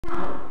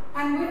Now,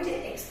 I am going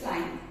to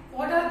explain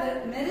what are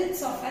the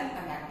merits of an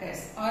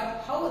abacus or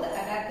how the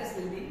abacus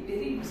will be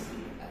very useful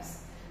to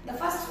us. The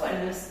first one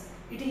is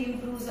it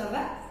improves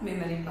our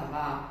memory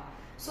power.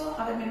 So,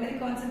 our memory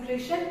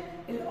concentration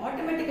will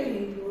automatically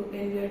improve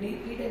when we are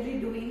repeatedly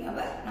doing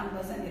our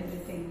numbers and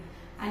everything.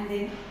 And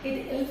then it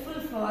is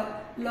helpful for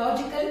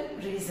logical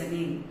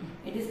reasoning.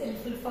 It is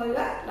helpful for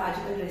your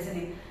logical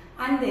reasoning.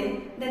 And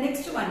then the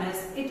next one is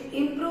it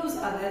improves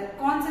our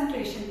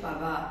concentration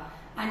power.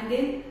 And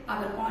then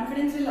our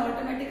confidence will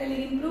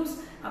automatically improve.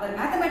 Our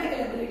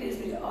mathematical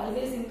abilities will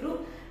always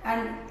improve.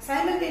 And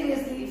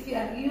simultaneously, if we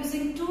are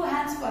using two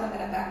hands for our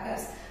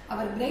abacus,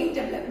 our brain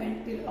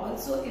development will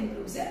also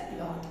improve a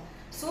lot.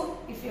 So,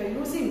 if you are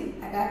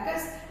using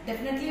abacus,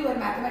 definitely your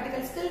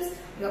mathematical skills,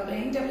 your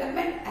brain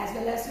development as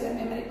well as your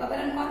memory power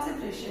and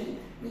concentration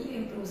will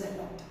improve a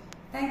lot.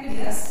 Thank you,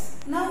 dears.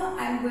 Now,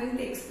 I am going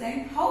to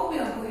explain how we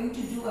are going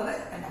to do our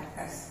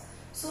abacus.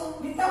 So,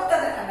 without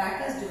our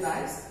abacus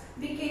device,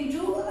 we can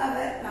do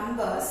our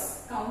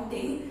numbers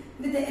counting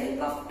with the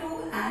help of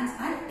 2 hands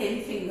and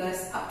 10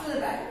 fingers up to the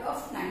value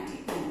of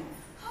 92.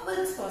 How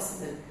it's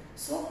possible?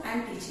 So, I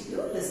am teaching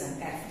you. Listen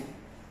carefully.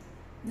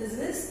 This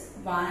is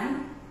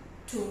 1,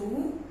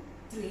 2,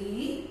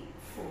 3,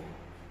 4.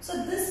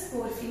 So, this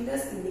 4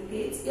 fingers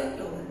indicates your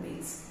lower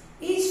base.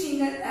 Each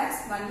finger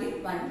has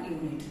only 1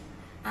 unit.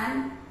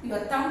 And your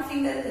thumb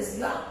finger is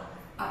your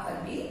upper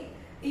beat.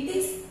 It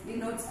is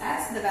denotes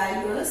as the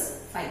value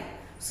is 5.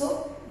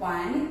 So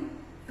 1,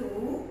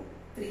 2,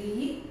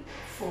 3,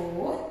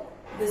 4.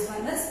 This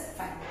one is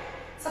 5.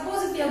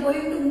 Suppose if you are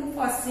going to move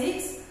for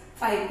 6,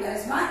 5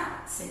 plus 1,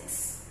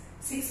 6.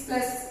 6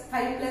 plus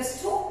 5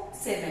 plus 2,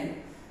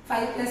 7.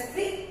 5 plus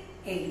 3,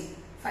 8.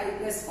 5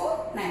 plus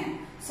 4, 9.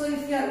 So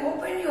if you are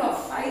open your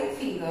 5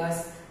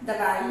 fingers, the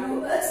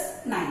value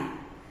is 9.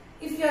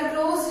 If you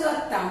close your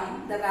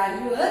thumb, the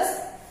value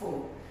is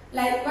 4.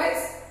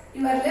 Likewise,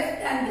 your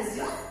left hand is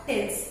your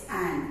tens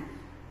hand.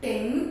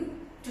 10,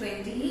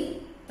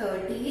 20,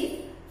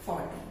 30,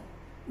 40.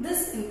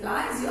 This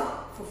implies your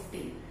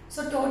 50.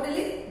 So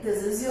totally,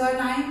 this is your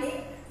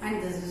 90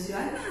 and this is your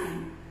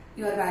 9.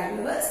 Your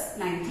value is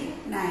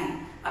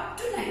 99. Up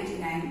to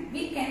 99,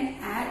 we can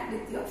add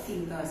with your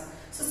fingers.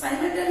 So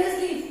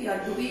simultaneously, if you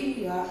are doing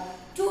your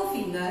 2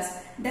 fingers,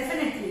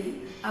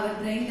 definitely our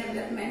brain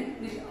development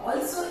will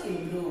also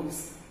improve.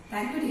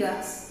 Thank you,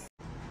 dears.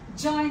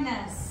 Join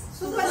us.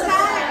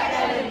 Superstar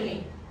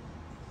Academy.